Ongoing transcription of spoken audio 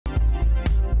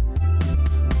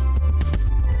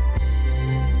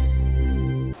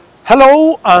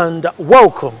Hello and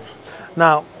welcome.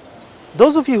 Now,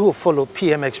 those of you who follow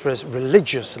PM Express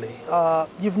religiously,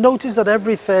 you've noticed that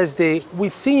every Thursday we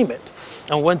theme it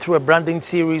and went through a branding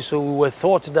series, so we were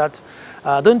thought that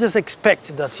don't just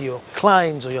expect that your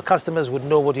clients or your customers would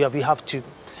know what you have to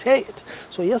say it.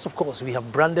 So yes, of course, we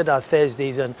have branded our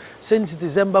Thursdays, and since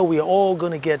December we are all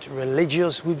going to get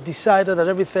religious. We've decided that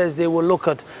every Thursday we'll look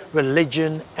at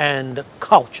religion and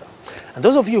culture. And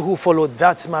those of you who follow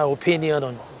That's My Opinion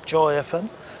on Joy FM,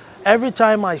 every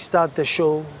time I start the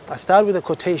show, I start with a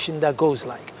quotation that goes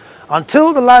like,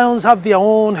 "Until the lions have their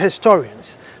own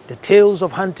historians, the tales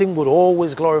of hunting would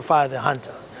always glorify the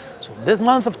hunters." So this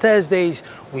month of Thursdays,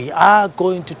 we are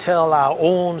going to tell our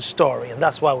own story, and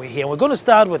that's why we're here. And we're going to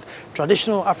start with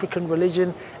traditional African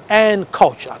religion and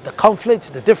culture, the conflicts,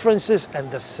 the differences, and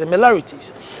the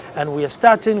similarities. And we are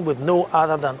starting with no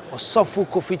other than Osei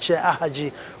Kofiche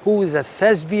Ahaji, who is a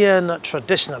thespian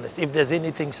traditionalist, if there's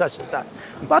anything such as that.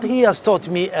 But he has taught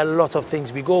me a lot of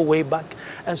things. We go way back,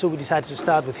 and so we decided to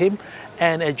start with him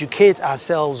and educate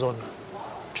ourselves on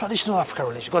traditional African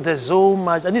religion, because there's so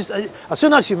much, and as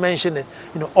soon as you mention it,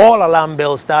 all alarm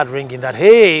bells start ringing that,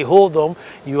 hey, hold on,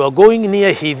 you are going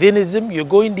near heathenism, you're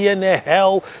going near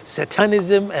hell,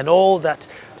 satanism, and all that.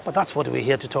 But that's what we're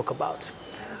here to talk about.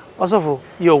 Osei,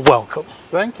 you're welcome.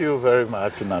 Thank you very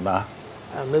much, Nana.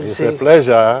 And it's a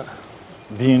pleasure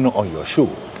being on your show.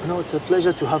 No, it's a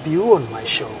pleasure to have you on my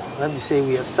show. Let me say,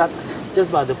 we are sat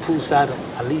just by the poolside of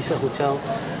Alisa Hotel,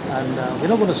 and we're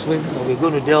not going to swim, but we're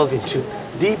going to delve into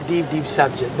deep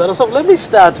subject. But also, let me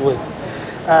start with,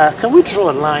 can we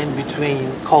draw a line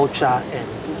between culture and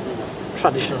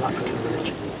traditional African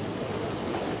religion?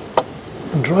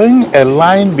 Drawing a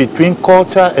line between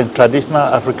culture and traditional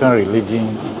African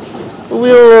religion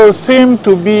will seem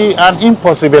to be an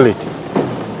impossibility.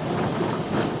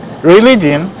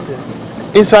 Religion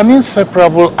is an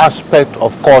inseparable aspect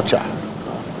of culture.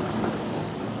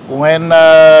 When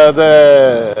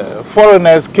the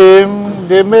foreigners came,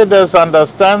 they made us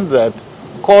understand that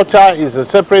culture is a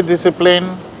separate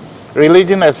discipline,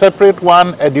 religion a separate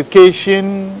one,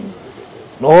 education,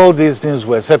 all these things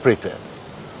were separated.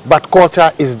 But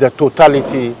culture is the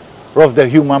totality of the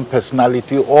human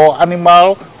personality, or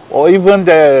animal, or even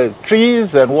the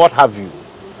trees and what have you.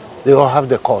 They all have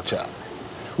the culture.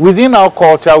 Within our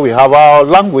culture, we have our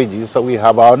languages, so we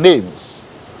have our names.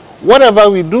 Whatever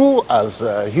we do as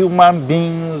human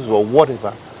beings or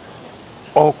whatever,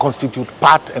 all constitute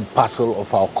part and parcel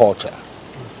of our culture.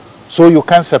 So you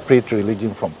can't separate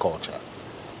religion from culture.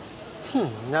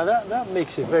 Now that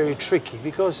makes it very tricky,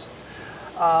 because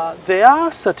there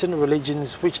are certain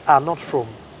religions which are not from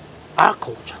our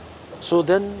culture. So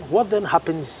then what then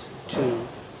happens to,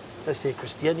 let's say,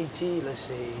 Christianity, let's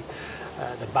say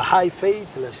the Baha'i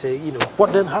faith, let's say,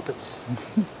 what then happens?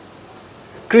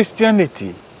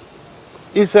 Christianity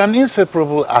is an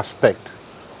inseparable aspect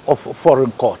of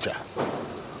foreign culture.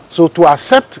 So to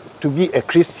accept to be a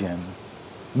Christian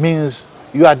means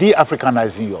you are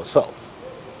de-Africanizing yourself.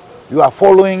 You are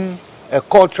following a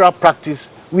cultural practice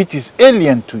which is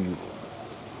alien to you.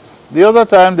 The other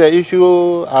time the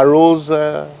issue arose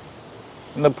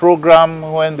in the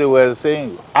program when they were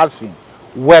asking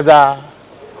whether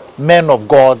men of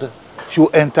God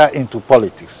should enter into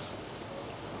politics.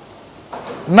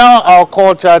 Now our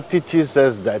culture teaches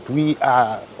us that we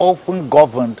are often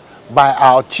governed by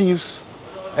our chiefs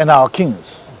and our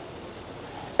kings.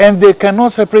 And they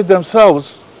cannot separate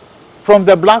themselves from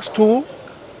the black stool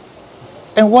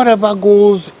and whatever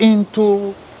goes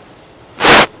into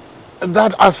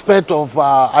that aspect of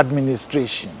our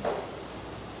administration.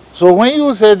 So when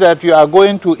you say that you are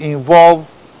going to involve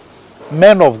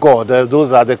men of God,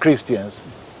 those are the Christians,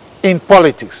 in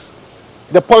politics,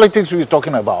 the politics we're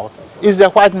talking about is the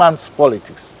white man's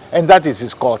politics, and that is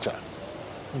his culture.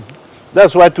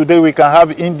 That's why today we can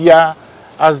have India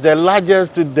as the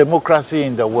largest democracy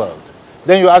in the world.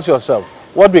 Then you ask yourself,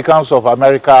 what becomes of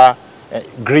America,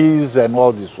 Greece, and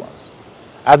all these ones?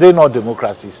 Are they not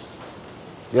democracies?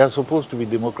 They are supposed to be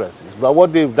democracies. But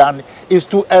what they've done is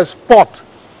to export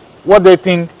what they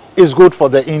think is good for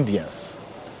the Indians.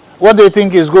 What they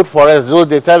think is good for us, so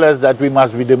they tell us that we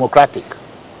must be democratic.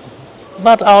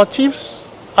 But our chiefs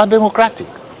are democratic.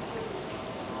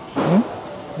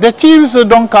 The chiefs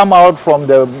don't come out from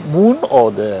the moon or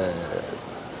the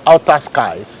outer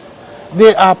skies.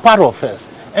 They are part of us.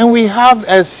 And we have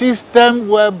a system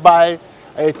whereby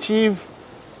a chief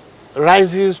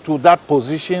rises to that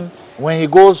position. When he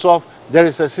goes off, there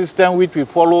is a system which we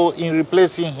follow in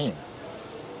replacing him.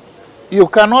 You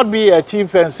cannot be a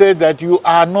chief and say that you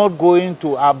are not going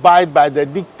to abide by the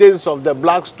dictates of the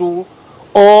black stool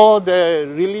or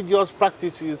the religious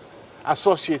practices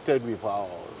associated with our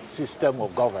system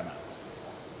of governance.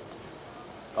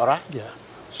 All right? Yeah.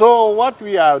 So what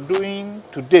we are doing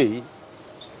today,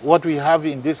 what we have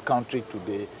in this country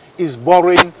today, is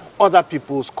borrowing other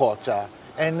people's culture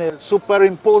and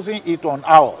superimposing it on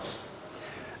ours.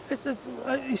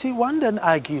 You see, one then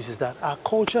argues is that our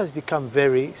culture has become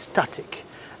very static,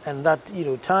 and that, you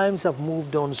know, times have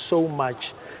moved on so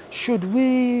much. Should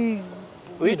we...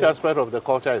 Which aspect of the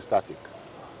culture is static?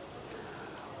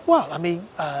 Well, I mean,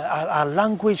 our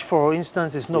language, for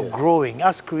instance, is not growing.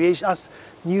 As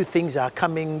new things are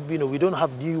coming, you know, we don't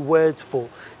have new words for,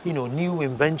 you know, new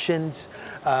inventions.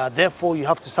 Therefore, you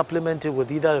have to supplement it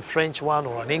with either a French one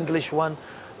or an English one.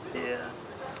 Yeah.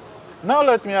 Now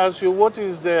let me ask you, what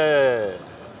is the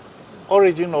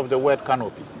origin of the word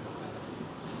canopy?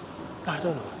 I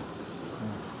don't know.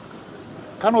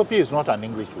 Canopy is not an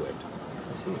English word.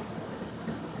 I see.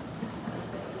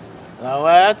 Now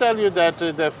I tell you that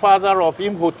the father of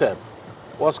Imhotep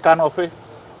was Canopy.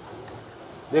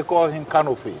 They call him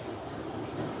Canopy.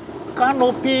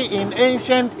 Canopy in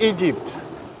ancient Egypt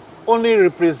only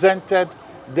represented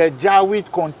the jar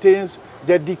which contains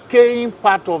the decaying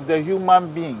part of the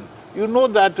human being. You know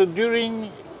that during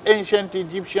ancient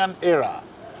Egyptian era,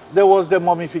 there was the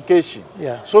mummification.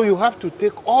 Yeah. So you have to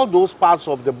take all those parts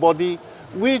of the body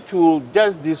which will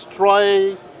just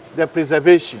destroy the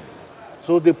preservation.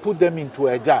 So they put them into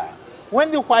a jar.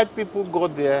 When the white people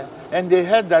got there and they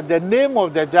heard that the name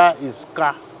of the jar is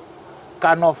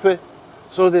Canope,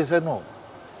 so they said, no,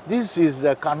 this is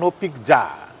the canopic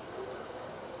jar.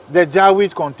 The jar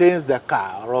which contains the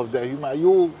car of the human.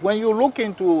 When you look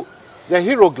into the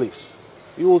hieroglyphs,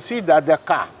 you will see that the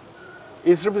car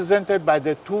is represented by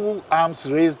the two arms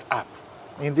raised up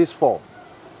in this form.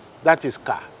 That is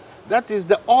ka. That is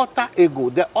the alter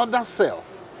ego, the other self.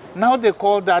 Now they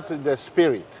call that the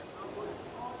spirit.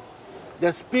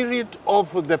 The spirit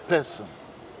of the person.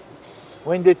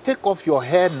 When they take off your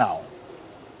hair now,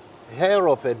 hair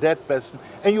of a dead person,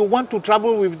 and you want to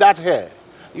travel with that hair,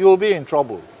 you will be in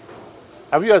trouble.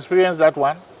 Have you experienced that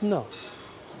one? No.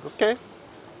 Okay.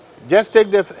 Just take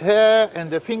the hair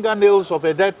and the fingernails of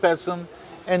a dead person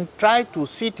and try to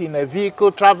sit in a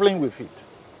vehicle traveling with it.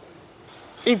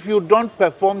 If you don't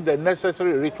perform the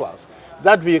necessary rituals,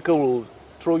 that vehicle will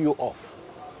throw you off.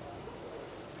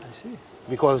 I see.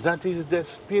 Because that is the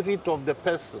spirit of the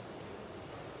person.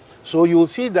 So you'll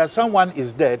see that someone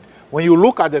is dead. When you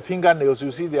look at the fingernails,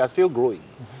 you see they are still growing.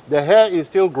 Mm-hmm. The hair is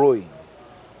still growing,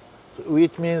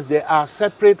 which means they are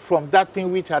separate from that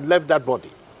thing which had left that body.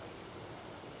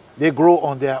 They grow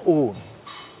on their own.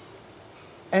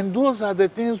 And those are the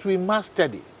things we must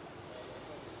study.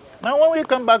 Now when we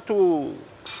come back to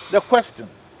the question,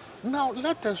 now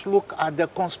let us look at the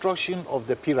construction of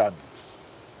the pyramids.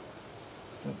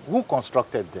 Who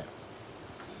constructed them?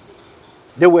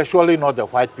 They were surely not the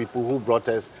white people who brought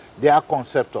us their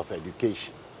concept of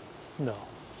education. No.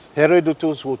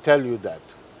 Herodotus will tell you that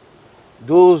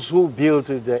those who built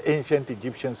the ancient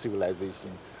Egyptian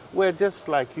civilization were just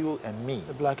like you and me.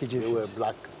 The black Egyptians. They were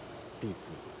black people.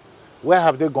 Where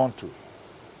have they gone to?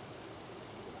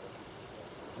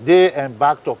 They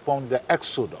embarked upon the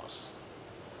Exodus.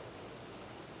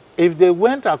 If they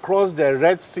went across the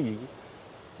Red Sea,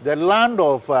 the land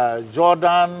of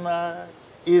Jordan,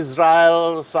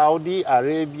 Israel, Saudi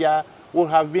Arabia would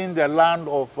have been the land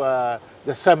of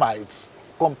the Semites,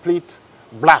 complete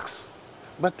blacks.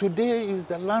 But today is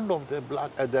the land of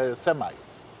the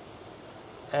Semites.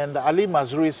 And Ali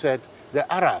Mazrui said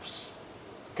the Arabs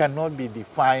cannot be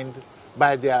defined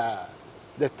by the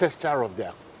texture of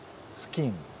their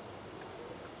skin.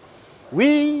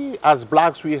 We, as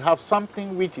blacks, we have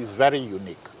something which is very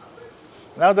unique.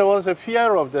 Now, there was a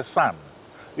fear of the sun.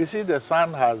 You see, the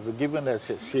sun has given us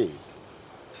a shade.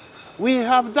 We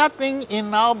have that thing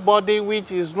in our body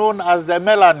which is known as the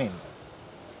melanin,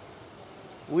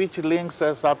 which links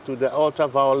us up to the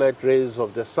ultraviolet rays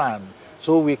of the sun,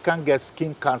 so we can't get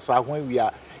skin cancer when we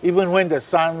are, even when the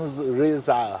sun's rays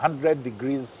are 100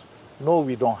 degrees, no,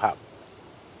 we don't have.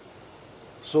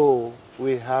 So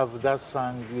we have that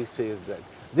song which says that,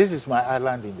 this is my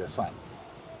island in the sun.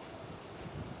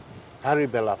 Harry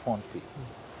Belafonte.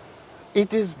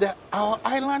 It is our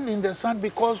island in the sun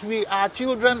because we are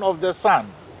children of the sun.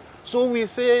 So we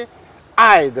say,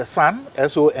 I, the son,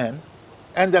 S-O-N,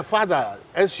 and the father,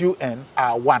 S-U-N,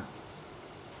 are one.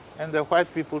 And the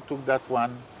white people took that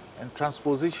one and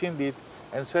transpositioned it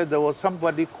and said there was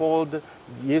somebody called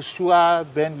Yeshua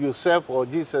ben Yosef, or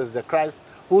Jesus the Christ,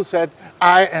 who said,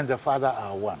 I and the Father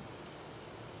are one.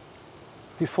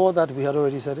 Before that, we had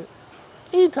already said it?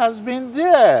 It has been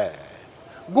there.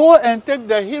 Go and take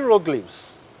the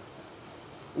hieroglyphs.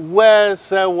 where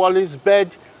Sir Wallace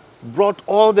Bedge brought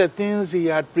all the things he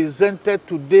had presented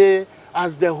today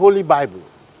as the Holy Bible.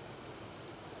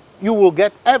 You will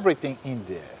get everything in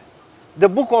there. The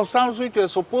book of Psalms, which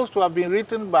was supposed to have been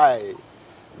written by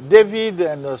David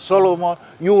and Solomon,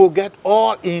 you will get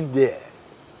all in there.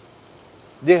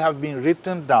 They have been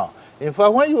written down. In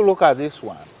fact, when you look at this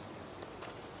one,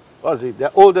 what is it?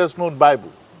 The oldest known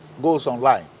Bible goes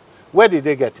online. Where did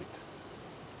they get it?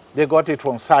 They got it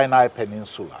from Sinai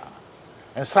Peninsula.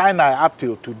 And Sinai, up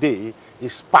till today,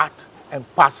 is part and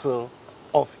parcel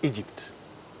of Egypt.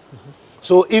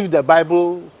 So if the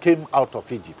Bible came out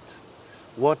of Egypt,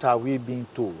 what are we being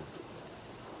told?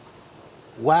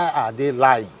 Why are they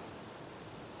lying?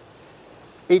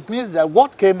 It means that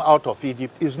what came out of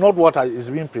Egypt is not what is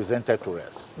being presented to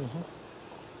us.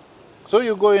 So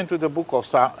you go into the book of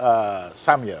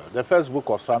Samuel, the first book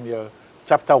of Samuel,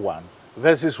 chapter 1,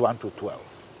 verses 1 to 12.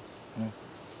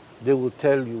 They will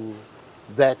tell you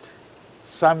that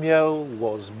Samuel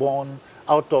was born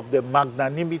out of the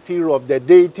magnanimity of the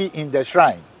deity in the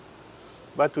shrine.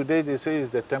 But today they say it's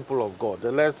the temple of God.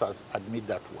 Let's admit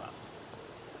that one.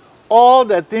 All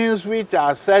the things which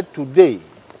are said today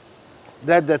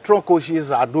that the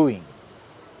Trokoshis are doing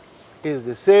is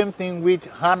the same thing which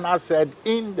Hannah said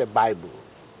in the Bible.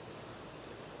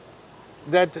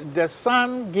 That the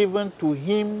son given to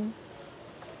him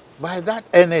by that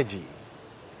energy,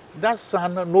 that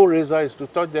son, no razor is to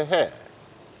touch the hair.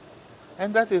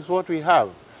 And that is what we have.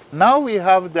 Now we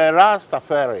have the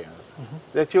Rastafarians,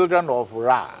 the children of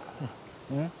Ra.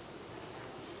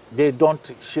 They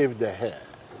don't shave their hair.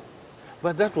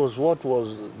 But that was what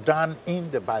was done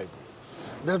in the Bible.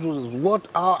 That was what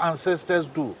our ancestors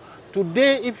do.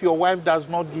 Today, if your wife does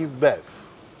not give birth,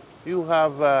 you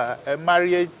have a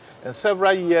marriage and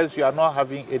several years you are not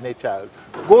having any child,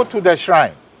 go to the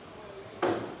shrine.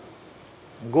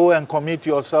 Go and commit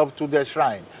yourself to the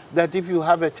shrine. That if you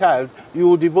have a child, you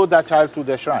will devote that child to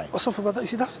the shrine. Also, you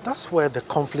see, that's where the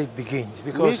conflict begins.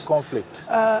 Because which conflict?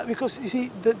 Because you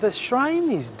see, the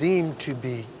shrine is deemed to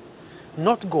be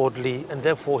not godly and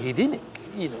therefore Hedonic.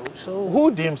 You know, so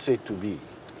who deems it to be?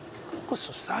 Because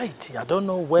society. I don't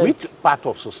know where. Which part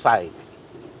of society?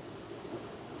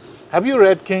 Have you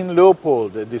read King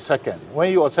Leopold II when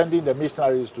he was sending the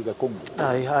missionaries to the Congo?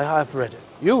 I have read it.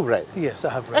 You've read? Yes,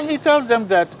 I have read. And he tells them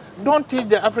that don't teach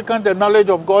the African the knowledge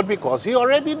of God because he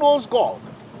already knows God.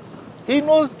 He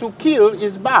knows to kill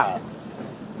is bad.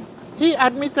 He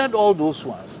admitted all those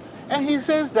ones. And he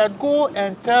says that go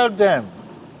and tell them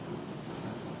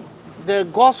the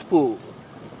gospel,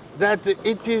 that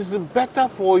it is better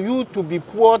for you to be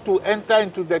poor to enter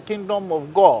into the kingdom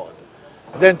of God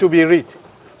than to be rich,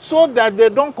 so that they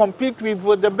don't compete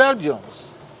with the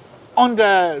Belgians on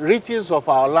the riches of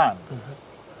our land.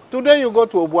 Today you go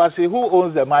to Obuasi, who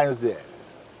owns the mines there?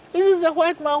 It is the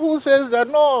white man who says that,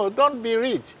 no, don't be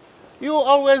rich. You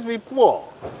always be poor.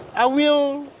 I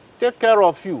will take care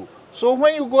of you. So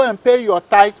when you go and pay your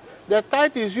tithe, the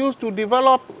tithe is used to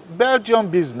develop Belgian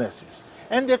businesses.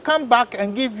 And they come back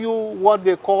and give you what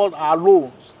they call our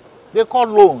loans. They call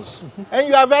loans. And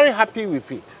you are very happy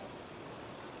with it.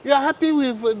 You are happy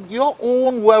with your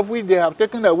own wealth which they have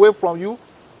taken away from you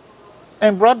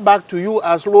and brought back to you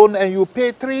as loan, and you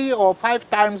pay 3 or 5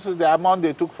 times the amount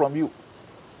they took from you.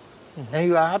 And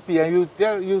you are happy, and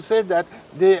you say that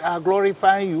they are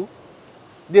glorifying you.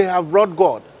 They have brought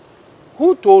God.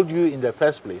 Who told you in the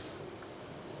first place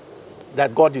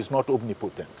that God is not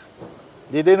omnipotent?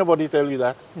 Did anybody tell you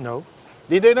that? No.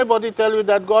 Did anybody tell you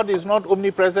that God is not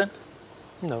omnipresent?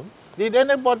 No. Did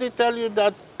anybody tell you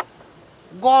that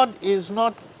God is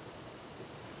not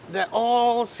the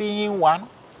all-seeing one?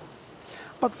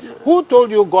 But who told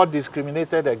you God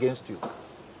discriminated against you?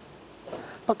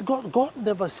 But God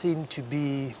never seemed to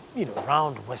be,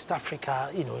 around West Africa,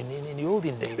 in the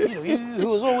olden days. He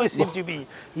was always seemed to be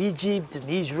Egypt and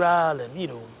Israel and,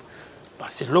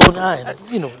 Barcelona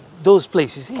and, those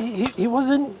places. He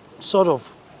wasn't sort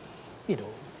of,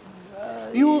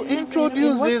 You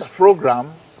introduced this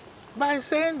program by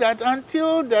saying that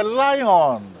until the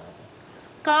lion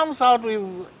comes out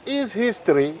with his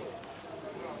history,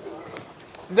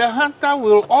 the hunter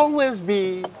will always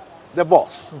be the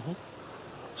boss.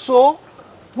 So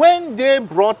when they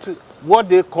brought what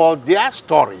they call their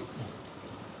story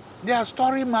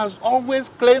must always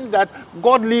claim that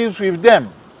God lives with them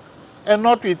and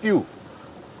not with you.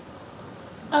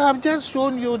 I have just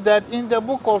shown you that in the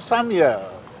book of Samuel,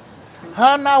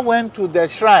 Hannah went to the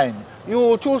shrine. You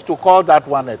will choose to call that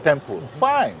one a temple.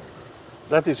 Fine.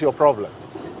 That is your problem.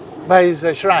 But it's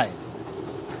a shrine.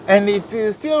 And it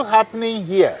is still happening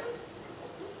here.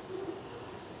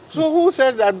 So who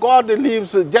says that God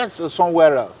lives just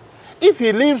somewhere else? If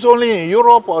he lives only in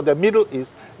Europe or the Middle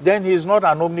East, then he is not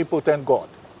an omnipotent God.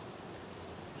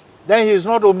 Then he is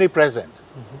not omnipresent.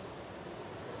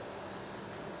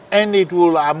 And it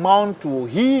will amount to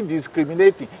he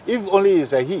discriminating, if only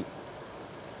it's a he,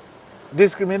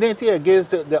 discriminating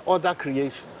against the other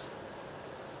creations.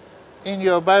 In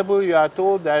your Bible, you are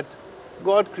told that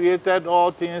God created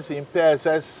all things in pairs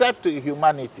except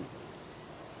humanity.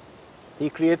 He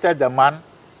created the man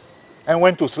and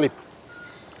went to sleep.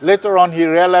 Later on, he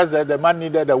realized that the man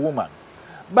needed a woman.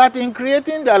 But in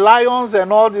creating the lions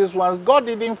and all these ones, God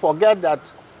didn't forget that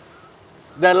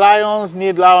the lions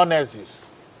need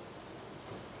lionesses.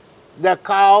 The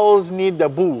cows need the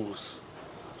bulls.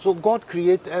 So God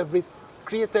created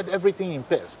everything in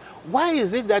pairs. Why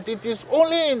is it that it is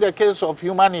only in the case of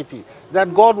humanity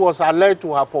that God was alleged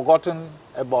to have forgotten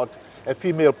about a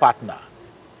female partner?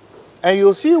 And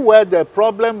you see where the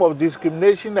problem of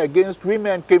discrimination against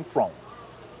women came from.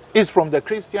 It's from the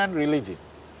Christian religion.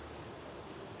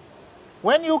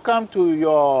 When you come to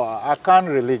your Akan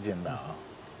religion now,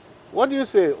 what do you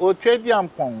say?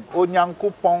 Ochediampong,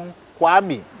 Onyankupong,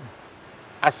 Kwami,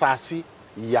 Asasi,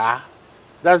 Ya.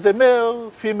 That's the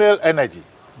male-female energy.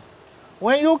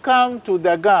 When you come to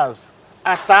the Gans,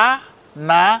 Ata,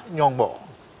 Na, Nyongbo.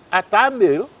 Ata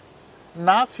male,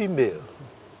 Na female.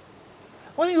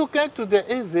 When you get to the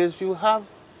Aves, you have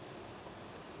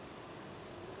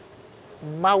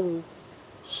Mau,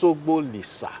 Sogbo,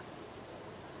 Lisa.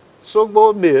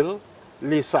 Sogbo male,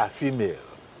 Lisa female.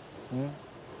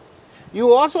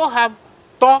 You also have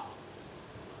To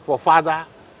for father,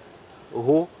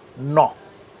 Ho, No.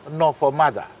 No for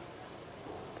mother.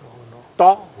 To,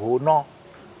 Ho, No.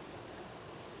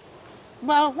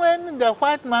 But when the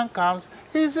white man comes,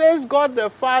 he says God the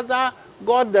Father,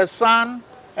 God the Son,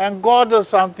 and God or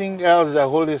something else, the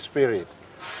Holy Spirit.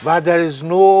 But there is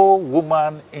no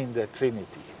woman in the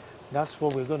Trinity. That's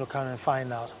what we're going to kind of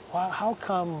find out. How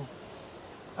come,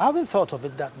 I haven't thought of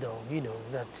it that though, you know,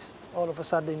 that all of a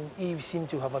sudden Eve seemed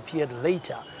to have appeared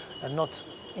later and not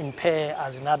in pair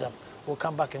as in Adam. We'll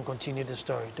come back and continue the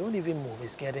story. Don't even move,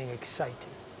 it's getting exciting.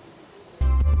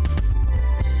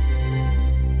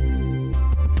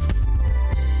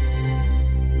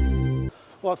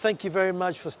 Well, thank you very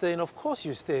much for staying. Of course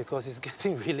you stay, because it's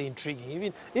getting really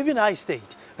intriguing. Even I stayed.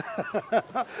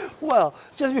 Well,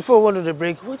 just before we went to the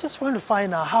break, we just wanted to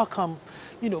find out how come,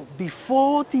 you know,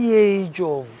 before the age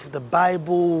of the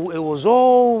Bible, it was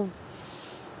all,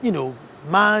 you know,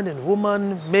 man and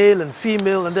woman, male and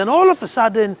female, and then all of a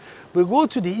sudden we go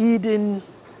to the Eden,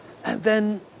 and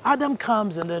then Adam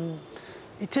comes, and then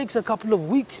it takes a couple of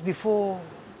weeks before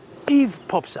Eve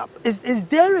pops up. Is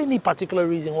there any particular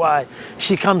reason why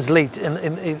she comes late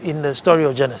in the story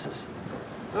of Genesis?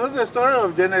 Well, the story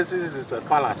of Genesis is a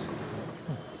fallacy.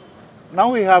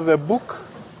 Now we have a book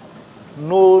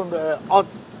known,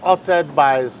 authored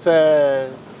by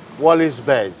Sir Wallace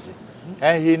Berge,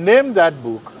 and he named that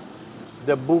book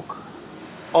the Book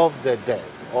of the Dead,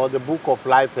 or the Book of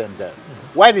Life and Death.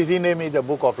 Why did he name it the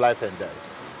Book of Life and Death?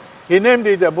 He named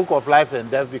it the Book of Life and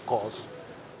Death because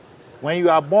when you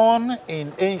are born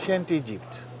in ancient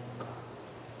Egypt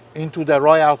into the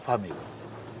royal family,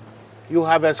 you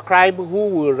have a scribe who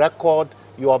will record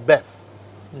your birth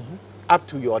up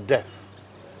to your death.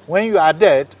 When you are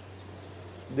dead,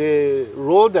 they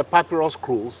roll the papyrus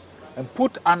scrolls and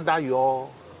put under your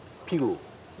pillow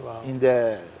in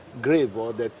the grave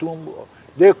or the tomb.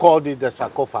 They called it the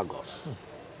sarcophagus.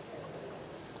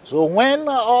 So when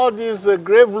all these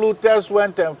grave looters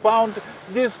went and found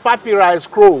these papyri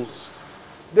scrolls,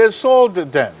 they sold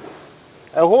them.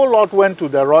 A whole lot went to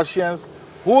the Russians,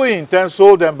 who in turn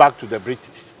sold them back to the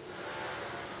British.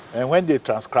 And when they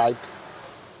transcribed,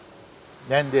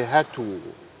 then they had to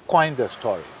coin the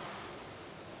story.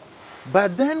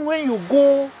 But then when you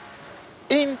go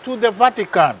into the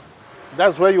Vatican,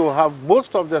 that's where you have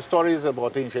most of the stories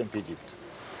about ancient Egypt.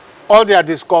 All their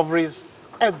discoveries,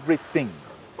 everything.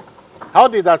 How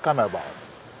did that come about?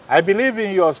 I believe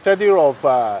in your study of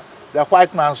the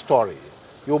white man's story,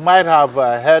 you might have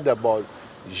heard about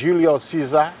Julius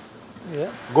Caesar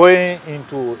going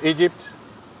into Egypt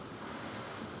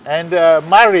and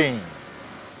marrying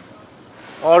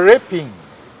or raping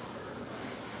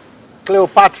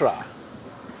Cleopatra.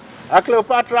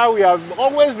 Cleopatra, we have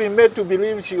always been made to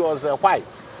believe she was white.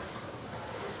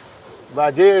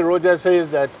 But J. Rogers says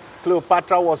that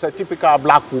Cleopatra was a typical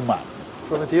black woman.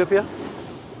 From Ethiopia?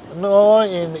 No,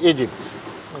 in Egypt.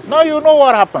 Now you know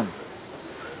what happened.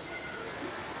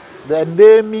 The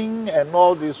naming and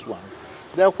all these ones.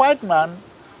 The white man,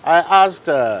 I asked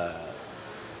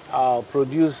our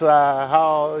producer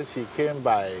how she came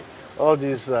by all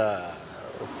these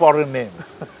foreign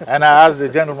names. And I asked the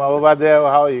gentleman over there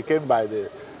how he came by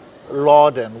the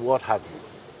Lord and what have you.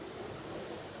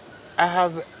 I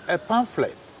have a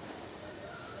pamphlet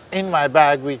in my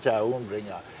bag which I won't bring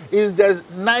out. It's the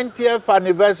 90th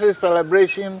anniversary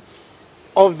celebration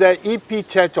of the EP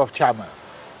Church of Chama.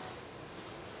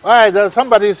 All right,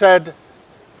 somebody said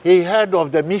he heard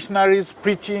of the missionaries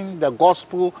preaching the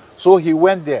gospel, so he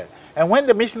went there. And when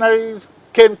the missionaries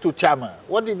came to Chama,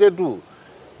 what did they do?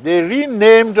 They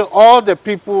renamed all the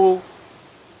people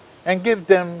and gave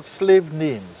them slave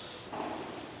names.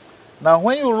 Now,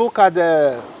 when you look at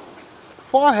the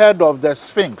forehead of the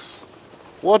Sphinx,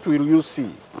 what will you see?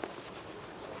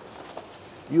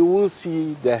 You will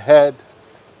see the head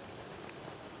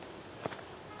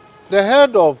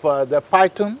of the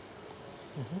python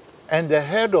and the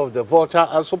head of the vulture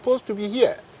are supposed to be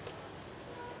here.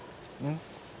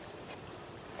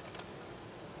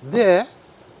 There,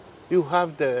 you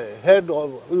have the head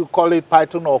of, you call it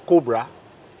python or cobra.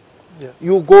 Yeah.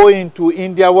 You go into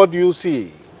India, what do you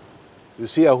see? You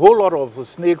see a whole lot of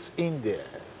snakes in there.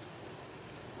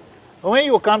 When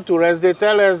you come to rest, they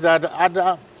tell us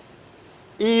that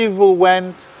Eve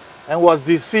went and was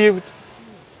deceived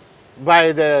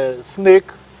by the snake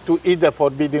to eat the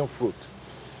forbidden fruit.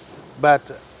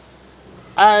 But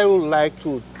I would like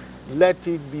to let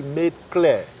it be made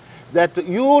clear that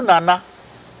you, Nana,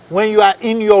 when you are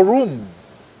in your room,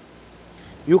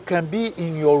 you can be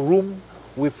in your room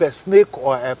with a snake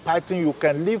or a python. You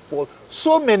can live for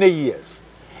so many years.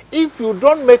 If you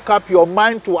don't make up your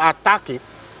mind to attack it,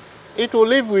 it will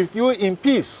live with you in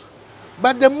peace.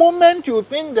 But the moment you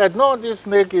think that, no, this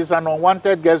snake is an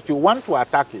unwanted guest, you want to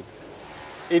attack it,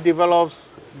 it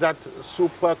develops that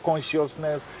super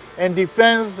consciousness and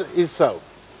defends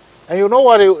itself. And you know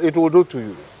what it will do to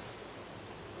you?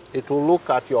 It will look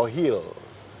at your heel.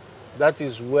 That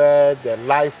is where the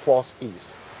life force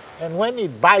is. And when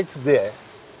it bites there,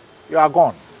 you are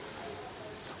gone.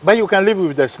 But you can live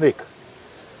with the snake.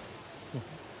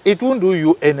 It won't do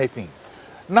you anything.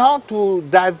 Now, to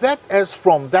divert us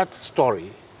from that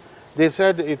story, they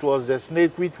said it was the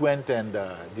snake which went and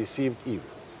deceived Eve.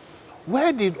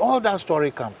 Where did all that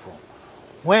story come from?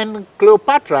 When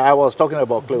Cleopatra, I was talking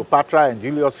about Cleopatra and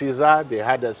Julius Caesar, they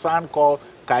had a son called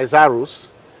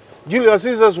Caesarus. Julius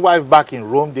Caesar's wife back in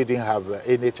Rome didn't have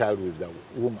any child with the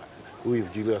woman,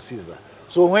 with Julius Caesar.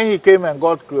 So when he came and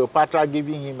got Cleopatra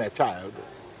giving him a child,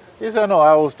 he said, no,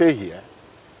 I will stay here.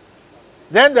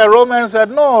 Then the Romans said,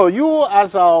 no, you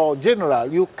as our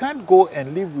general, you can't go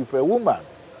and live with a woman.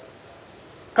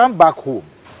 Come back home.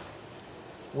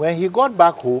 When he got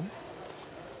back home,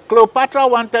 Cleopatra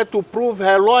wanted to prove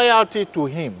her loyalty to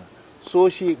him. So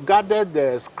she gathered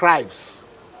the scribes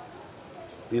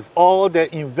with all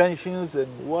the inventions and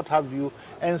what have you,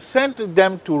 and sent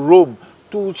them to Rome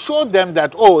to show them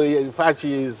that, oh, in fact,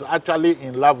 she is actually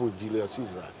in love with Julius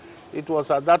Caesar. It was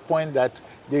at that point that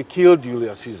they killed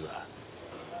Julius Caesar.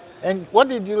 And what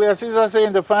did Julius Caesar say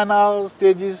in the final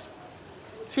stages?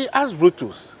 She asked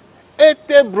Brutus,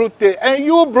 Ete Brute, and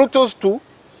you Brutus too?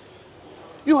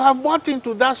 You have bought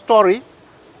into that story?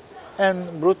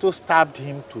 And Brutus stabbed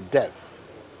him to death.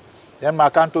 Then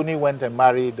Mark Antony went and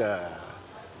married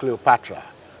Cleopatra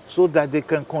so that they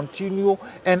can continue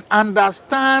and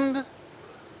understand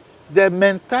the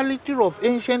mentality of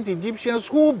ancient Egyptians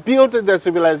who built the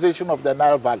civilization of the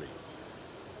Nile Valley.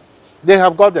 They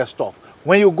have got the stuff.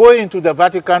 When you go into the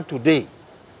Vatican today,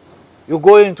 you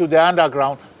go into the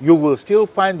underground, you will still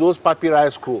find those papyri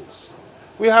scrolls.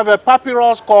 We have a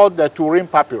papyrus called the Turin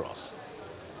Papyrus.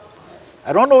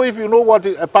 I don't know if you know what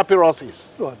a papyrus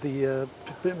is. Well, the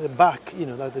bark, you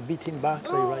know, like the beaten bark.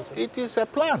 No, it is a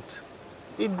plant.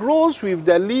 It grows with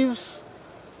the leaves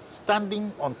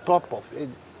standing on top of it.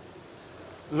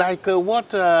 Like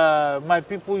what my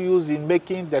people use in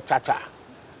making the cha-cha,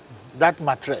 that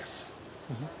mattress.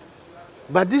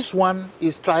 But this one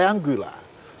is triangular.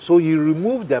 So you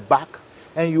remove the back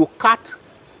and you cut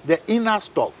the inner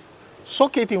stuff.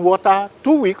 Soak it in water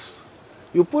 2 weeks.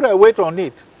 You put a weight on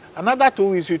it. Another 2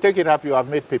 weeks, you take it up, you have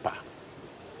made paper.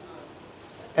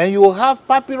 And you have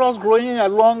papyrus growing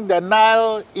along the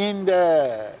Nile in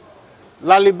the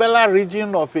Lalibela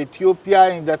region of Ethiopia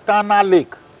in the Tana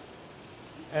Lake.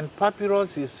 And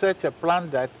papyrus is such a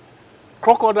plant that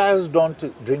crocodiles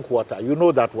don't drink water. You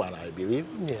know that one, I believe?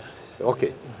 Yes.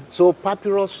 Okay. So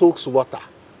papyrus soaks water.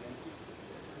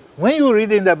 When you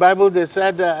read in the Bible, they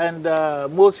said, and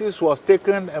Moses was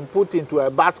taken and put into a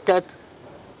basket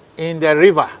in the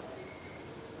river.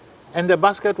 And the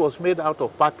basket was made out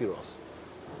of papyrus.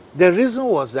 The reason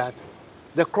was that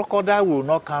the crocodile will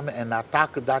not come and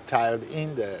attack that child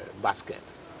in the basket.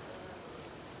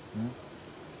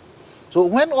 So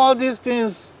when all these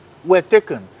things were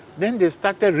taken, then they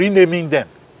started renaming them.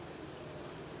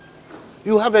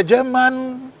 You have a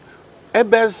German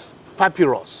Ebers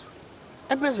papyrus.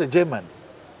 Ebers is a German.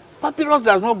 Papyrus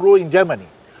does not grow in Germany.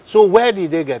 So where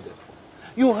did they get it from?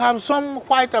 You have some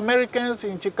white Americans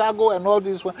in Chicago and all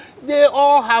these ones. They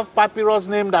all have papyrus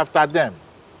named after them.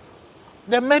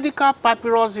 The medical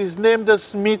papyrus is named the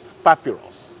Smith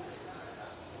papyrus.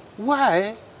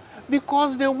 Why?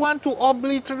 Because they want to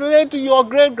obliterate your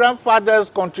great-grandfather's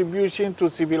contribution to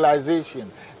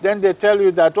civilization. Then they tell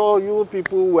you that, oh, you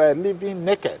people were living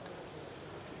naked.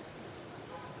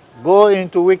 Go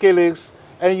into WikiLeaks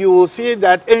and you will see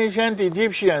that ancient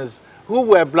Egyptians who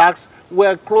were blacks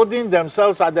were clothing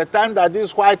themselves at the time that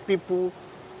these white people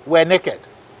were naked.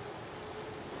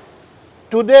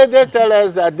 Today they tell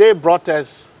us that they brought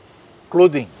us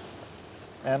clothing.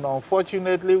 And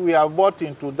unfortunately we have bought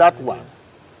into that one.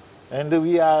 And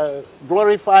we are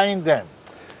glorifying them.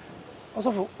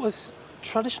 Also, was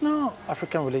traditional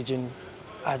African religion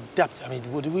adapt? I mean,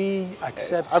 would we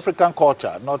accept African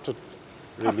culture, not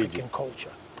religion? African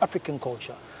culture. African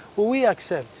culture. Will we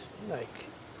accept, like,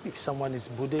 if someone is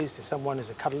Buddhist, if someone is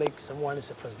a Catholic, someone is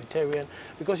a Presbyterian?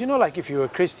 Because, you know, like if you're a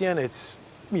Christian, it's,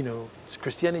 you know, it's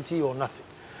Christianity or nothing.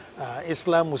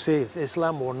 Islam will say it's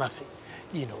Islam or nothing.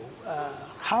 You know,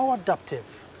 how adaptive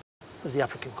is the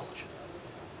African culture?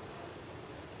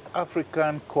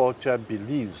 African culture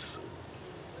believes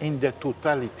in the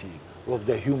totality of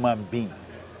the human being.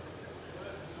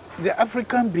 The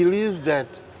African believes that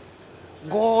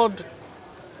God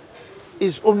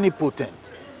is omnipotent.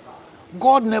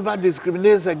 God never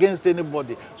discriminates against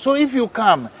anybody. So if you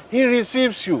come, he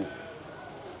receives you.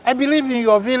 I believe in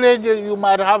your village you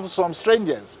might have some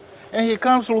strangers, and he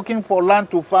comes looking for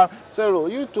land to farm. So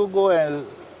you two go and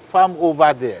farm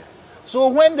over there. So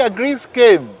when the Greeks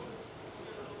came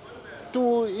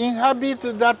to inhabit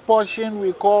that portion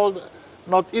we called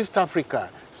Northeast Africa,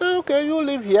 so okay, you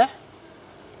live here.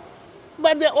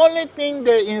 But the only thing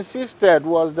they insisted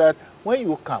was that when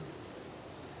you come,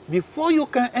 before you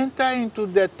can enter into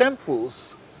the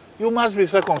temples, you must be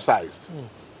circumcised.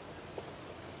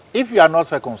 If you are not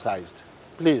circumcised,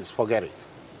 please forget it.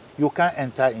 You can't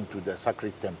enter into the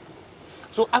sacred temple.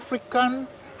 So African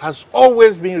has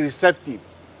always been receptive,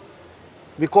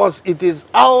 because it is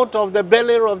out of the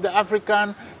belly of the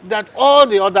African that all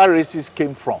the other races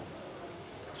came from.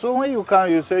 So when you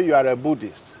come, you say you are a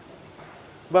Buddhist.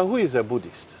 But who is a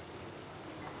Buddhist?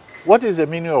 What is the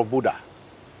meaning of Buddha?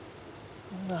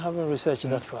 I haven't researched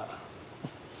that far.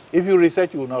 If you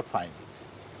research, you will not find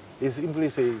it. It simply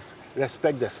says,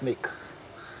 respect the snake.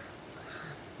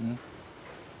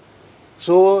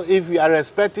 So if we are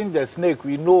respecting the snake,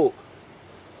 we know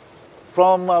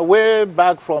from way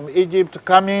back from Egypt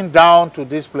coming down to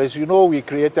this place, you know we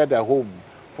created a home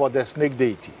for the snake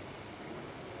deity.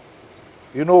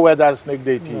 You know where that snake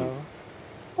deity is?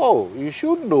 Oh, you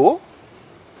should know.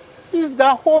 It's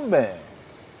Dahomey.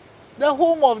 The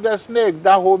home of the snake,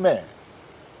 Dahomey.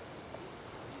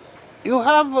 You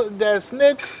have the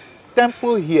snake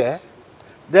temple here,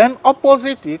 then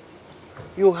opposite it,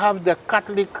 you have the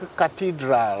Catholic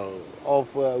Cathedral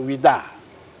of Ouidah.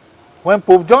 When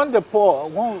Pope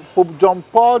John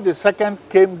Paul II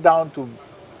came down to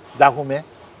Dahomey,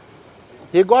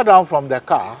 he got down from the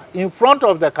car in front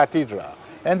of the cathedral,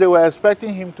 and they were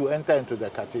expecting him to enter into the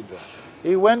cathedral.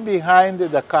 He went behind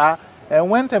the car and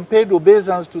went and paid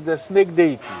obeisance to the snake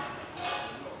deity.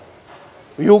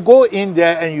 You go in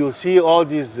there and you see all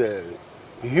these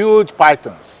huge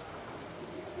pythons.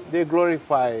 They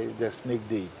glorify the snake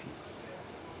deity.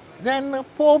 Then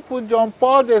Pope John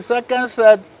Paul II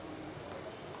said,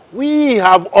 we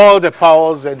have all the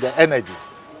powers and the energies,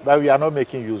 but we are not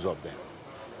making use of them.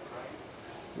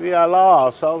 We allow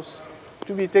ourselves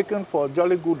to be taken for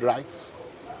jolly good rights,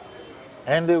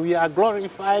 and we are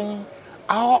glorifying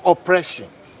our oppression.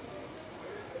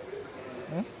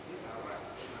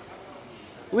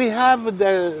 We have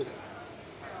the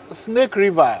Snake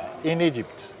River in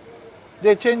Egypt.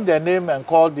 They changed the name and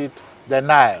called it the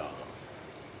Nile.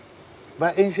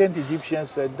 But ancient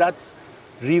Egyptians said that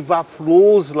river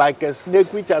flows like a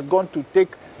snake which has gone to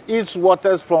take its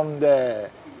waters from the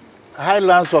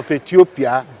highlands of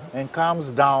Ethiopia and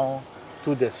comes down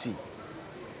to the sea.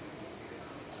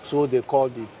 So they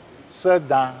called it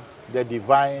Sedan, the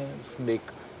divine snake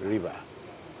river.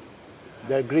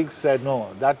 The Greeks said, no,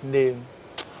 that name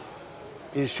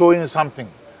is showing something,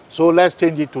 so let's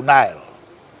change it to Nile.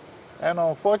 And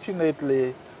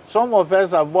unfortunately, some of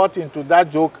us have bought into that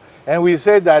joke, and we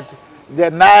say that the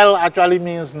Nile actually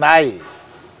means Nile.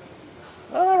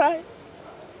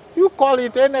 You call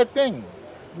it anything.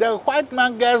 The white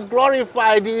man gets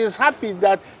glorified. He is happy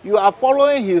that you are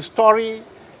following his story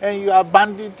and you are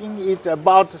bandying it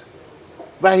about,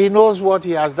 but he knows what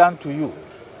he has done to you.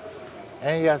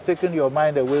 And he has taken your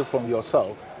mind away from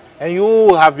yourself. And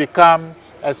you have become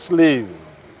a slave.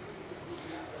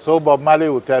 So Bob Marley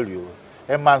will tell you,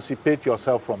 emancipate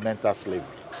yourself from mental slavery.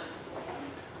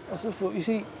 So, you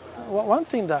see, one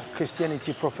thing that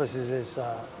Christianity professes is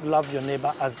love your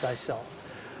neighbor as thyself.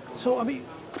 So, I mean,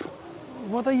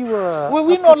 whether you were... Were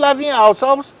we not loving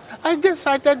ourselves? I just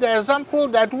cited the example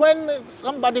that when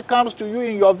somebody comes to you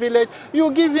in your village, you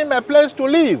give him a place to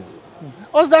live.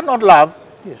 Mm-hmm. Was that not love?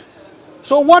 Yes.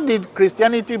 So what did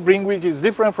Christianity bring which is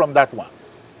different from that one?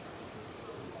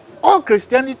 All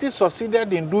Christianity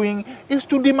succeeded in doing is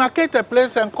to demarcate a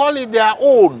place and call it their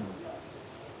own.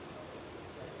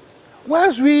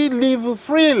 Whilst we live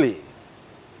freely,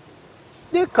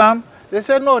 they come, they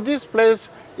say, no, this place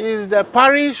is the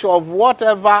parish of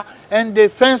whatever, and they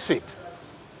fence it.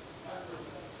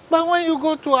 But when you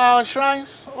go to our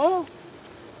shrines, oh,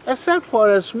 except for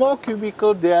a small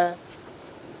cubicle there,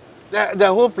 the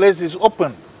whole place is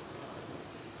open.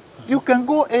 You can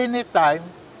go anytime.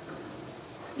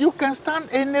 You can stand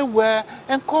anywhere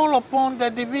and call upon the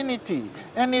divinity,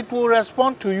 and it will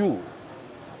respond to you.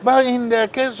 But in the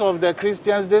case of the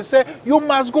Christians, they say, you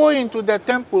must go into the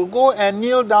temple, go and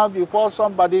kneel down before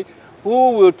somebody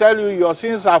who will tell you your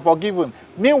sins are forgiven.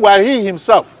 Meanwhile, he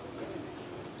himself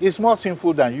is more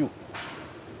sinful than you.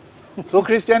 So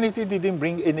Christianity didn't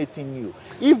bring anything new.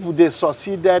 If they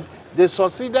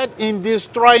succeeded in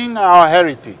destroying our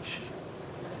heritage.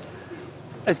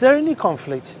 Is there any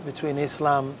conflict between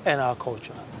Islam and our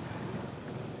culture?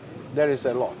 There is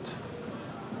a lot.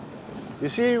 You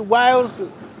see, whilst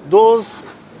those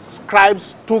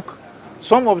scribes took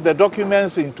some of the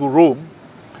documents into Rome,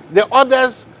 the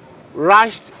others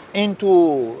rushed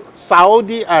into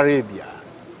Saudi Arabia.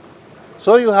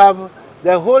 So you have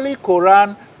the Holy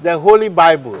Quran, the Holy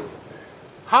Bible.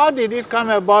 How did it come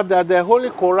about that the Holy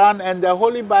Quran and the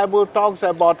Holy Bible talks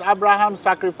about Abraham's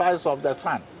sacrifice of the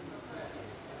son?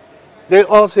 They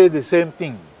all say the same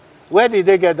thing. Where did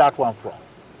they get that one from?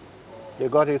 They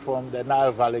got it from the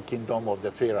Nile Valley kingdom of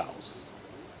the Pharaohs.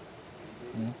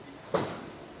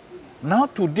 Now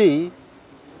today,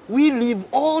 we leave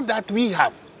all that we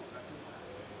have.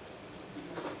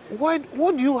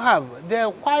 What do you have? The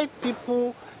white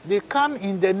people, they come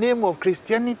in the name of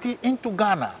Christianity into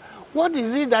Ghana. What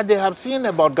is it that they have seen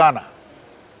about Ghana?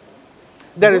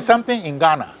 There is something in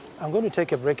Ghana. I'm going to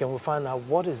take a break and we'll find out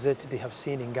what is it they have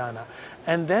seen in Ghana.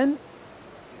 And then,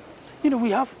 you know,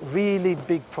 we have really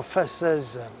big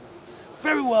professors and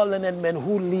very well-learned men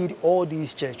who lead all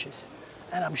these churches.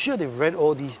 And I'm sure they've read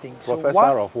all these things.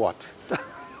 Professor of what?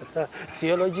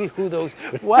 Theology, who knows?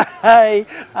 Why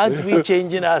aren't we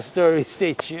changing our story?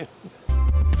 Stay tuned.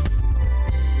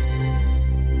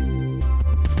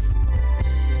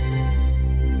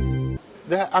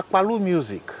 The Akpalu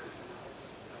music.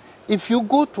 If you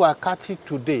go to Akachi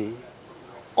today,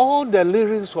 all the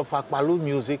lyrics of Akpalu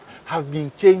music have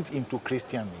been changed into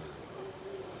Christian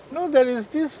music. No, there is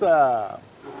this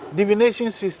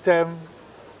divination system.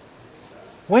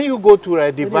 When you go to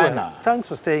a diviner... Anyway, thanks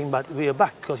for staying, but we are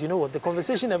back, because you know what, the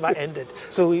conversation never ended.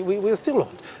 So we're still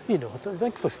on, you know,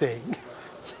 thank you for staying.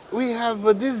 We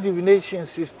have this divination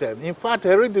system. In fact,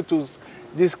 Herodotus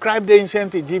described the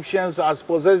ancient Egyptians as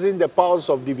possessing the powers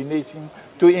of divination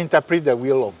to interpret the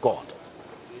will of God,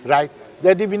 right?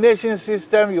 The divination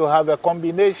system, you have a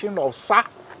combination of Sa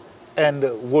and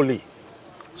Woli.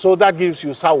 So that gives you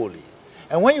Saoli.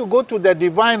 And when you go to the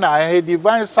diviner and he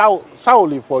divines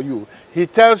Saoli for you, he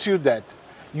tells you that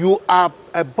you are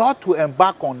about to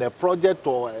embark on a project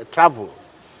or a travel.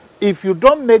 If you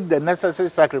don't make the necessary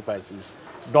sacrifices,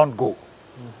 don't go.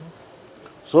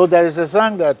 So there is a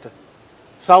song that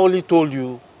Saoli told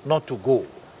you not to go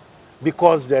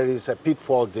because there is a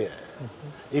pitfall there.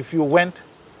 If you went,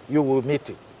 you will meet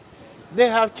it. They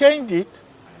have changed it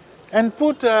and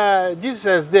put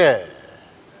Jesus there.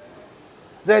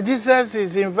 That Jesus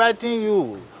is inviting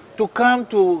you to come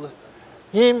to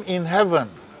him in heaven.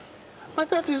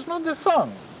 But that is not the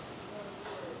song.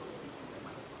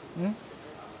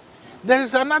 There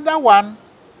is another one,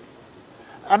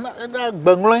 another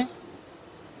Bengle.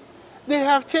 They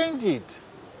have changed it.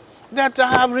 That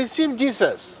I have received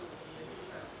Jesus.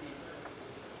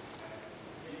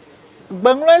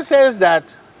 Bengle says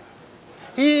that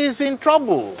he is in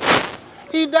trouble.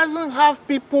 He doesn't have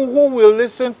people who will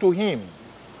listen to him.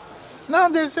 Now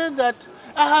they say that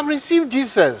I have received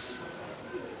Jesus.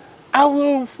 I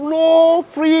will flow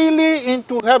freely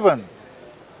into heaven.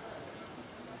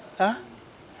 Huh?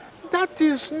 that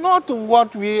is not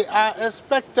what we are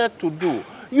expected to do.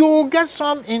 You will get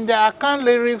some in the account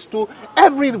lyrics too.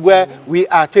 Everywhere we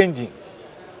are changing.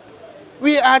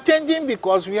 We are changing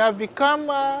because we have become,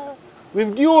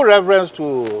 with due reverence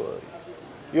to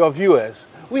your viewers,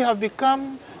 we have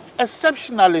become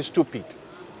exceptionally stupid.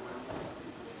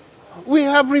 We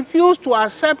have refused to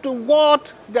accept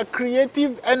what the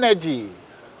creative energy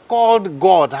called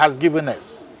God has given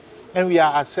us. And we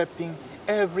are accepting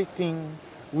everything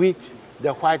which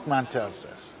the white man tells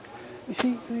us. You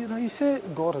see, you say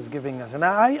God is giving us, and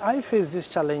I face this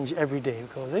challenge every day,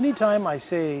 because anytime I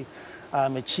say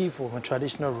I'm a chief or I'm a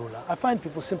traditional ruler, I find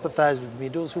people sympathize with me,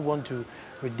 those who want to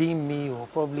redeem me or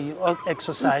probably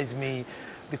exorcise me,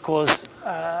 because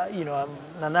I'm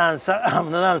Nana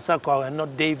Nsakwa and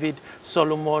not David,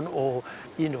 Solomon, or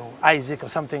Isaac or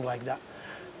something like that.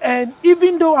 And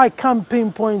even though I can't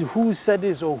pinpoint who said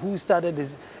this or who started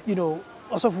this,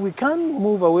 also we can't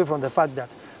move away from the fact that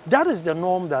that is the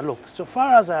norm. That, look, so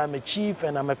far as I am a chief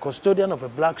and I'm a custodian of a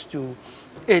black stew,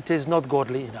 it is not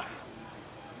godly enough.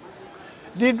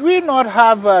 Did we not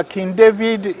have King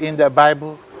David in the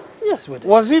Bible? Yes, we did.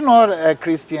 Was he not a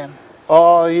Christian,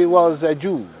 or he was a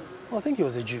Jew? Well, I think he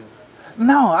was a Jew.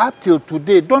 Now, up till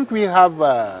today, don't we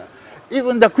have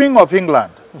even the Queen of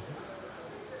England,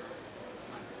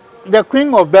 the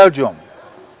Queen of Belgium?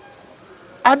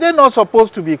 Are they not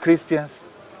supposed to be Christians?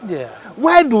 Yeah.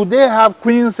 Why do they have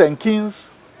queens and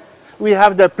kings? We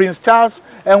have the Prince Charles,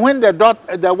 and when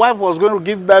the wife was going to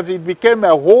give birth, it became a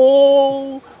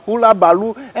whole hula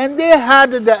baloo, and they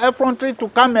had the effrontery to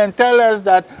come and tell us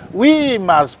that we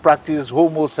must practice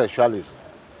homosexualism.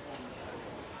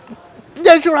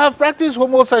 They should have practiced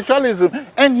homosexualism,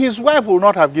 and his wife will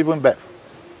not have given birth.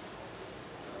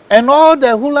 And all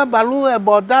the hula baloo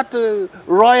about that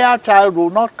royal child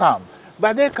will not come.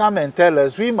 But they come and tell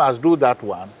us we must do that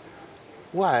one.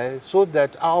 Why? So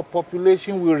that our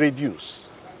population will reduce.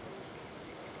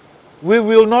 We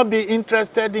will not be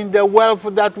interested in the wealth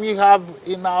that we have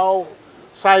in our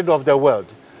side of the world.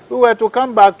 We were to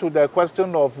come back to the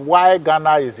question of why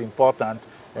Ghana is important,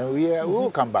 and we will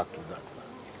come back to that.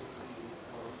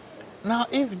 Now,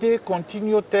 if they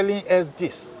continue telling us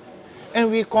this, and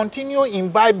we continue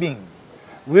imbibing,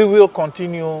 we will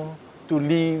continue to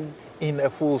live in a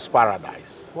fool's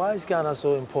paradise. Why is Ghana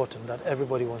so important that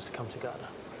everybody wants to come to Ghana?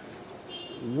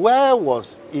 Where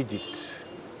was Egypt?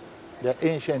 The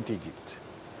ancient Egypt.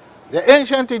 The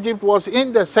ancient Egypt was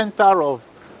in the center of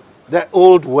the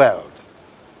old world.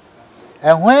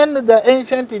 And when the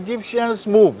ancient Egyptians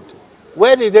moved,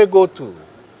 where did they go to?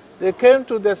 They came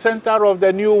to the center of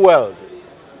the new world,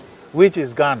 which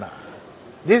is Ghana.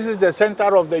 This is the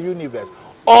center of the universe.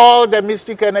 All the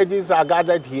mystic energies are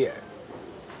gathered here.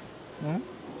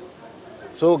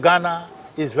 So Ghana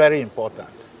is very important.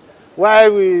 Why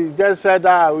we just said,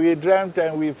 we dreamt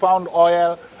and we found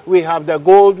oil, we have the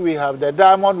gold, we have the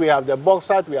diamond, we have the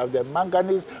bauxite, we have the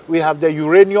manganese, we have the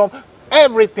uranium,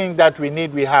 everything that we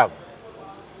need we have.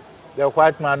 The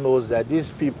white man knows that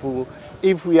these people,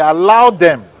 if we allow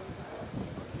them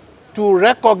to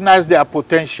recognize their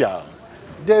potential,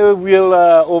 they will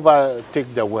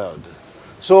overtake the world.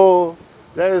 So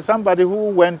there is somebody who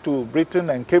went to Britain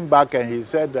and came back, and he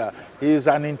said he is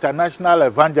an international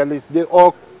evangelist. They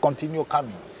all continue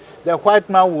coming. The white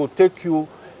man will take you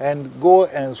and go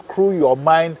and screw your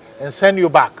mind and send you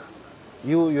back.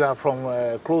 You are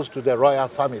from close to the royal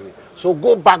family. So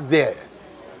go back there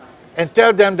and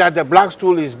tell them that the black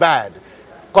stool is bad.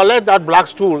 Collect that black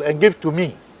stool and give to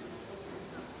me.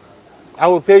 I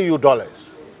will pay you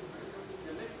dollars.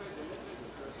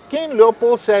 King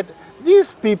Leopold said,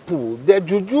 these people, the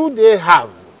juju they have,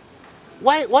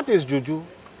 what is juju?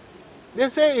 They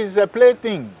say it's a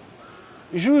plaything.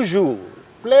 Juju,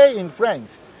 play in French.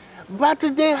 But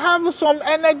they have some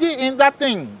energy in that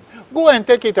thing. Go and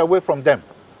take it away from them,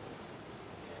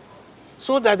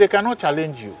 so that they cannot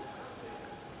challenge you.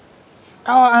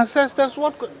 Our ancestors,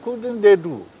 what couldn't they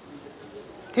do?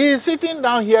 He is sitting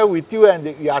down here with you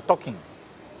and you are talking.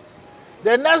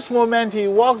 The next moment he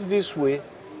walks this way,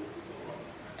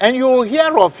 and you will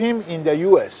hear of him in the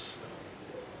US.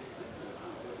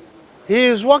 He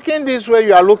is walking this way,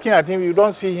 you are looking at him, you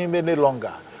don't see him any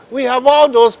longer. We have all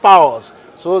those powers,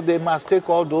 so they must take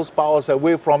all those powers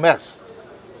away from us.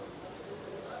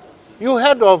 You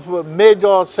heard of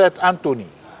Major Seth Anthony?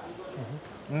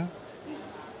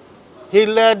 He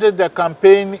led the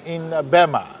campaign in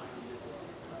Burma.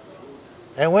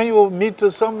 And when you meet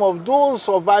some of those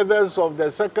survivors of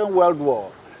the Second World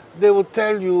War, they will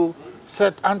tell you,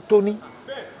 Seth Anthony,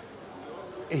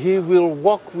 he will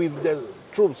walk with the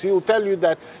troops. He will tell you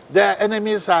that their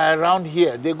enemies are around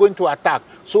here. They're going to attack.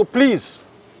 So please,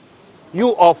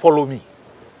 You all follow me.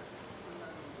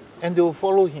 And they will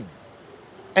follow him.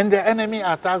 And the enemy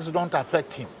attacks don't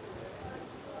affect him.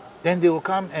 Then they will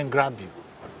come and grab you.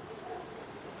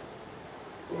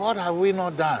 What have we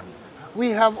not done?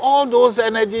 We have all those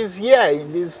energies here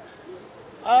in this.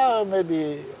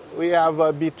 Maybe we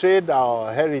have betrayed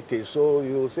our heritage. So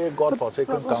you say God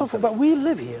forsaken country. But we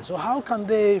live here. So how can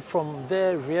they from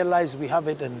there realize we have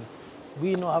it and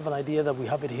we not have an idea that we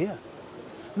have it here?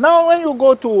 Now when you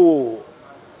go to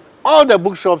all the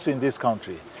bookshops in this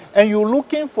country and you're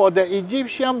looking for the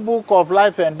Egyptian book of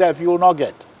life and death, you will not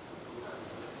get.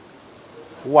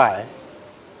 Why?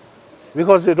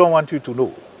 Because they don't want you to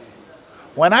know.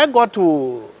 When I got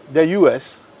to the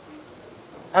US,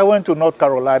 I went to North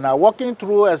Carolina. Walking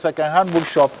through a second-hand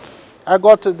bookshop, I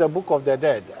got the Book of the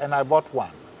Dead, and I bought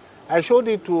one. I showed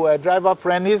it to a driver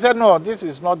friend. He said, no, this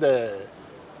is not the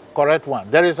correct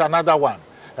one. There is another one.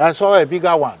 I saw a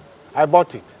bigger one. I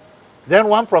bought it. Then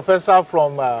one professor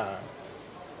from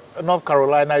North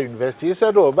Carolina University, he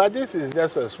said, oh, but this is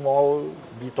just a small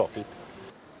bit of it.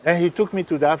 And he took me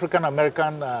to the African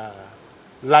American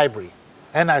library,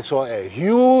 and I saw a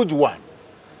huge one.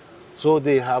 So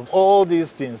they have all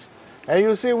these things. And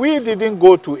you see, we didn't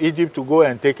go to Egypt to go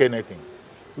and take anything.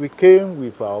 We came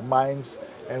with our minds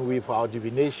and with our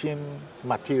divination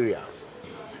materials.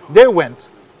 They went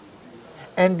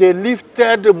and they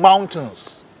lifted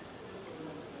mountains,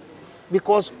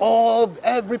 because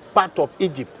every part of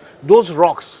Egypt, those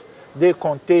rocks, they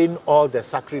contain all the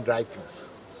sacred writings.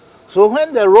 So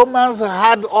when the Romans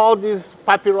had all these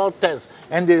papyrus texts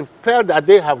and they felt that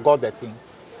they have got the thing,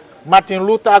 Martin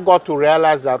Luther got to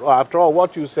realize that, oh, after all,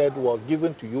 what you said was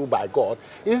given to you by God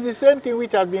is the same thing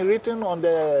which has been written on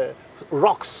the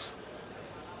rocks.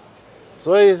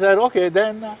 So he said, okay,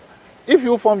 then if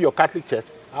you form your Catholic Church,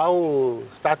 I will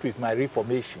start with my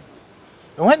Reformation.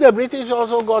 And when the British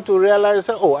also got to realize,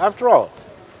 oh, after all,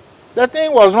 the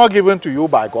thing was not given to you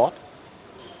by God.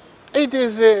 It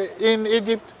is in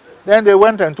Egypt. Then they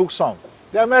went and took some.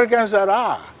 The Americans said,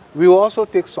 we will also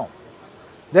take some.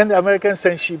 Then the Americans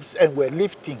sent ships and were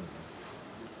lifting.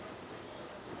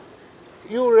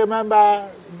 You remember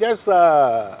just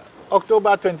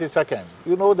October 22nd.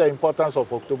 You know the importance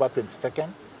of October 22nd?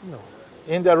 No.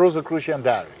 In the Rosicrucian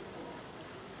diary.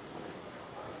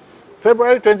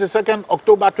 February 22nd,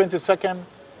 October 22nd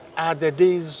are the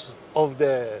days of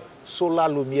the solar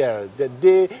lumiere, the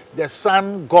day the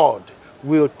sun god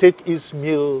will take his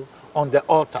meal on the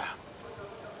altar.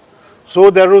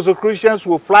 So the Rosicrucians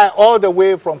will fly all the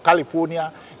way from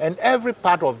California and every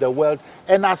part of the world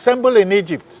and assemble in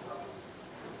Egypt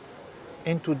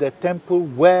into the temple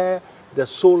where the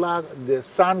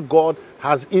sun god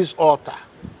has his altar.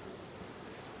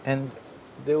 And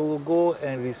they will go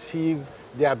and receive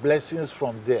their blessings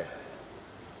from there.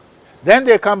 Then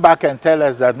they come back and tell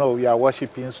us that, no, we are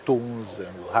worshiping stones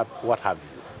and what have you.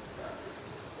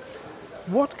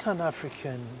 What can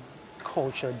African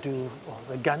culture do, or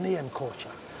the Ghanaian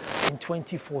culture, in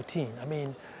 2014? I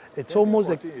mean, it's almost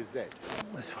like... 2014 is dead.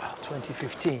 Well,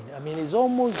 2015. I mean, it's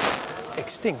almost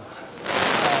extinct.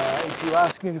 If you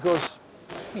ask me, because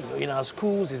in our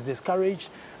schools it's discouraged,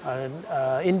 and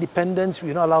independence,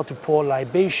 you're not allowed to pour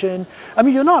libation. I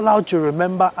mean, you're not allowed to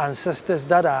remember ancestors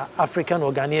that are African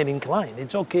or Ghanaian inclined.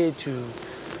 It's okay to,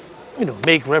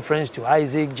 make reference to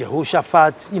Isaac,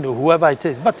 Jehoshaphat, whoever it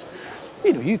is. But,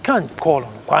 you can't call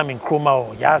on Kwame Nkrumah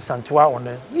or Yaa Asantewaa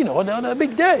on a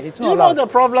big day. It's not allowed. You know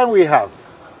the problem we have?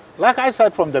 Like I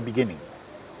said from the beginning,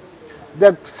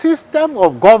 the system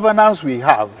of governance we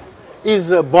have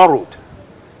is borrowed.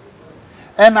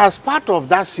 And as part of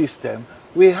that system,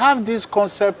 we have this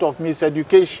concept of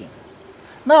miseducation.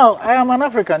 Now, I am an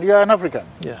African, you are an African.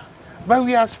 Yeah. But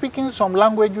we are speaking some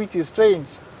language which is strange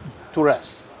to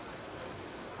us.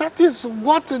 That is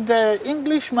what the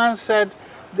Englishman said,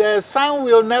 the sun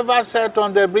will never set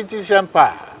on the British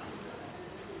Empire.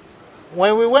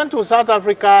 When we went to South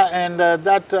Africa and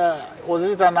was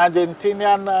it an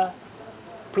Argentinian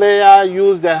player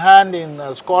used the hand in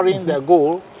scoring the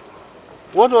goal,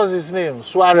 what was his name?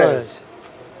 Suarez.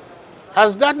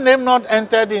 Has that name not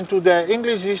entered into the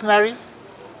English dictionary?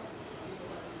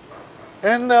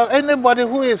 And anybody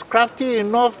who is crafty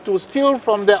enough to steal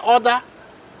from the other,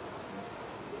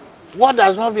 what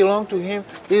does not belong to him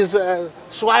is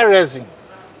Suarezing.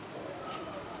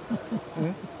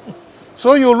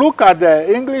 So you look at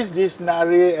the English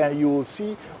dictionary and you will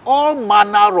see all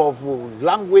manner of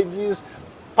languages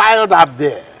piled up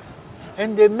there.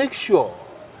 And they make sure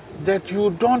that you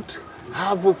don't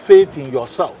have faith in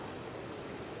yourself.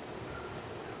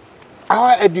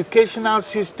 Our educational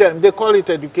system, they call it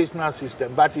educational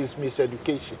system, but it's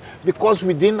miseducation. Because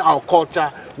within our culture,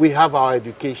 we have our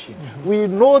education. We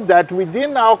know that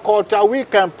within our culture, we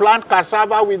can plant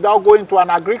cassava without going to an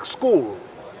agric school.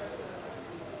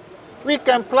 We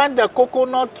can plant the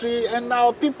coconut tree, and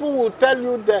our people will tell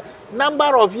you the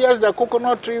number of years the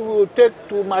coconut tree will take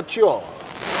to mature.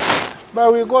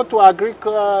 But we go to agric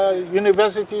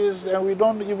universities, and we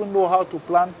don't even know how to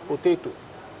plant potato.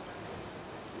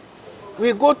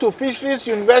 We go to fisheries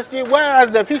university, whereas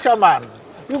the fisherman,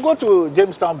 you go to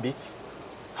Jamestown Beach,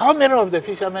 how many of the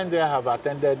fishermen there have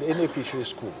attended any fishery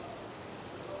school?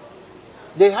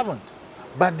 They haven't.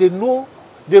 But they know,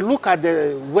 they look at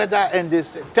the weather and they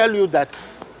tell you that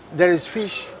there is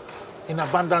fish in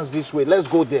abundance this way, let's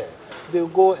go there. They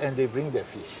go and they bring the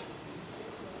fish.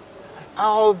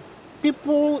 Our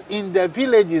people in the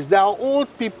villages, they are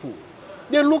old people.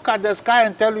 They look at the sky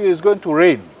and tell you it's going to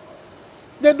rain.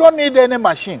 They don't need any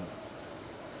machine.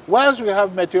 Once we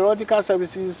have meteorological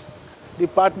services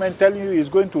department telling you it's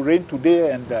going to rain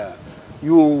today and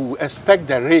you expect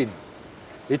the rain,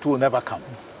 it will never come.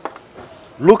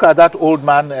 Look at that old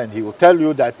man and he will tell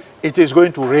you that it is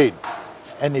going to rain,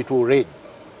 and it will rain.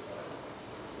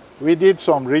 We did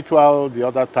some ritual the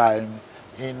other time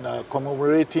in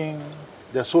commemorating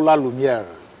the solar lumiere,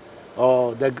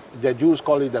 or the Jews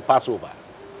call it the Passover,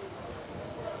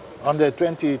 on the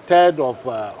 23rd of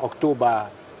October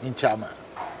in Chama.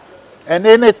 And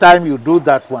any time you do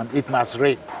that one, it must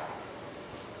rain.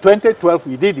 2012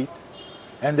 we did it,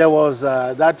 and there was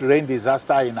that rain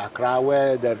disaster in Accra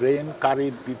where the rain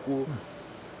carried people.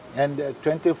 And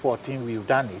 2014 we've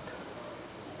done it.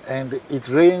 And it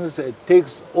rains, it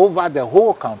takes over the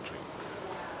whole country.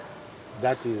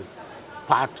 That is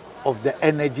part of the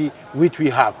energy which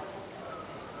we have.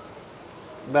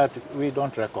 But we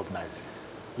don't recognize it.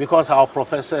 Because our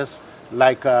professors,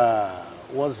 like,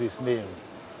 what's his name?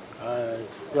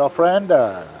 Your friend,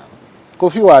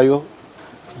 Kofi Wayo,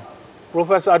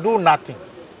 Professor Do Nothing,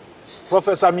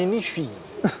 Professor Minifi.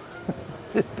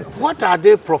 What are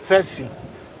they professing?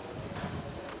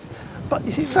 But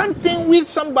you see, something which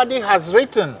somebody has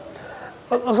written.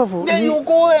 Also, then you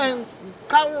go and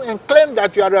come and claim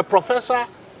that you are a professor.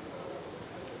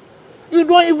 You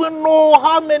don't even know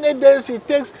how many days it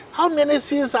takes, how many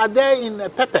seeds are there in a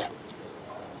pepper.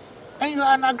 And you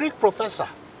are an agric professor.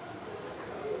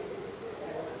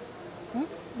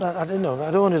 I don't know,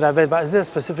 I don't want to divert, but is there a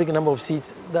specific number of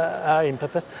seeds that are in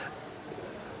pepper?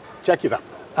 Check it up.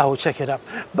 I will check it up.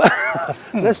 But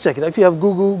let's check it. If you have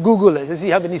Google it, let's see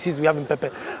how many seeds we have in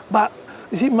pepper. But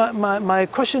you see, my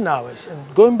question now is,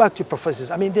 and going back to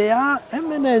professors, I mean, they are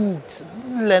eminent,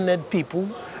 learned people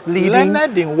leading.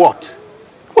 Learned in what?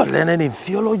 Well, learned in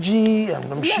theology, and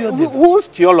I'm sure. Whose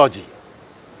theology?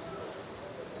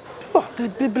 Oh, the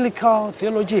biblical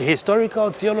theology,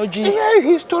 historical theology. Yeah,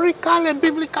 historical and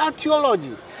biblical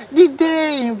theology. Did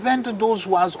they invent those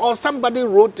ones, or somebody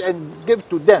wrote and gave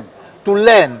to them to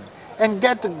learn and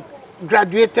get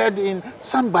graduated in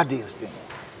somebody's thing?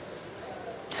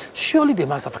 Surely they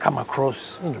must have come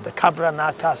across, you know, the Cabra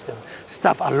cast and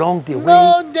stuff along the way.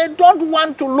 No, they don't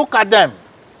want to look at them.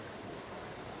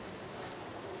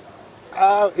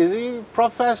 Is he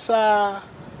Professor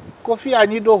Kofi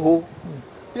Anidoho?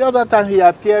 The other time he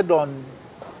appeared on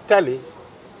telly,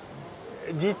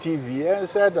 GTV, and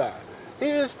said he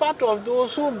is part of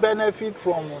those who benefit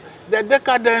from the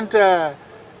decadent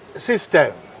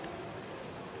system.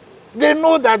 They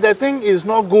know that the thing is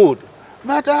not good.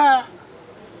 But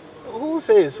who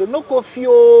says? No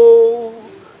Kofio,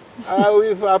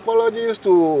 with apologies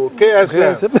to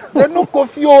KSM. The no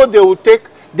Kofio they will take,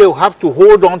 they will have to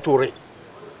hold on to it.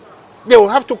 They will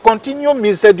have to continue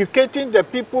miseducating the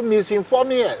people,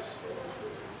 misinforming us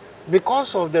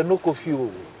because of the no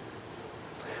Kofio.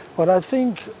 But I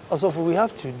think also we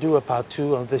have to do a part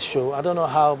 2 on this show. I don't know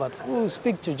how, but we'll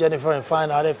speak to Jennifer and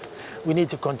find out if we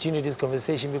need to continue this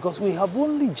conversation, because we have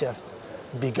only just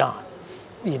begun,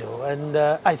 you know, and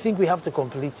I think we have to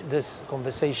complete this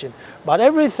conversation. But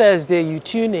every Thursday you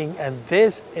tune in, and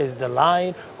this is the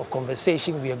line of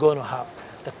conversation we are going to have.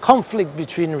 The conflict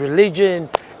between religion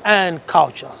and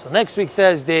culture. So next week,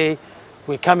 Thursday,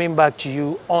 we're coming back to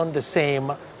you on the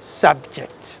same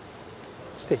subject.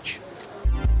 Stay tuned.